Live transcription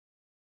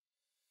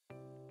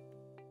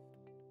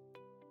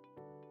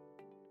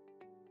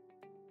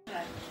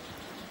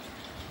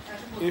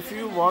If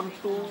you want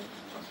to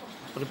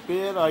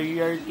prepare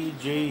IIT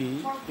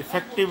JEE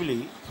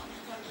effectively,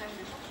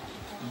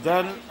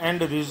 then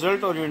and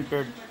result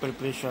oriented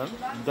preparation,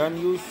 then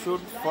you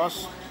should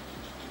first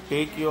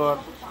take your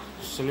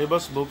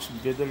syllabus books,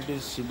 whether it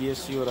is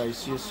CBSE or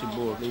ICSE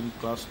board in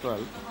class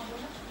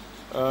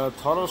 12,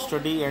 thorough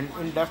study and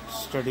in-depth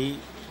study,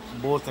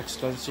 both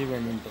extensive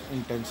and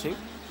intensive.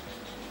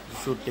 You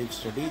should take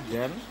study,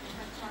 then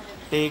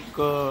take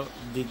the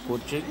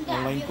coaching,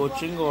 online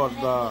coaching, or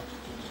the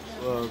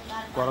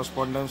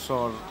correspondence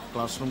or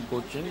classroom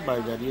coaching by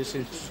various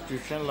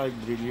institutions like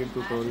Brilliant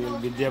Tutorial,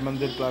 Vidya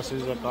Mandir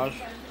classes, Akash,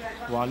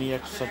 Vani,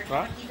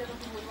 etc.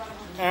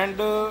 And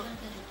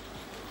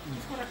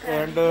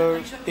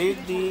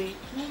take the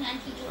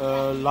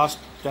last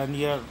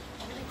 10-year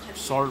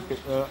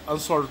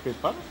unsolved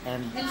paper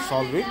and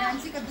solve it,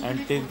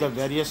 and take the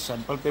various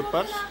sample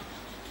papers.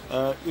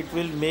 It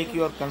will make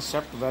your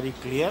concept very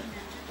clear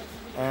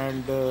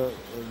and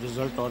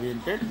result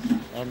oriented,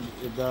 and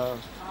the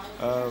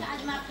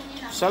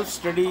self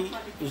study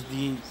is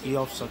the key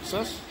of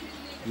success,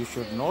 you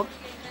should note,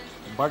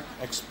 but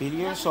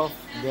experience of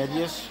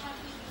various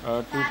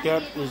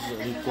tutor is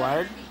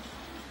required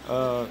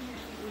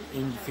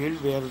in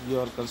field where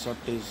your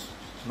concept is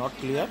not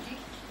clear.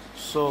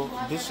 So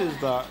this is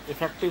the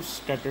effective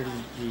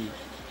strategy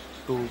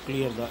to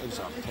clear the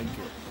exam. Thank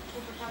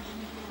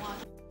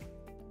you.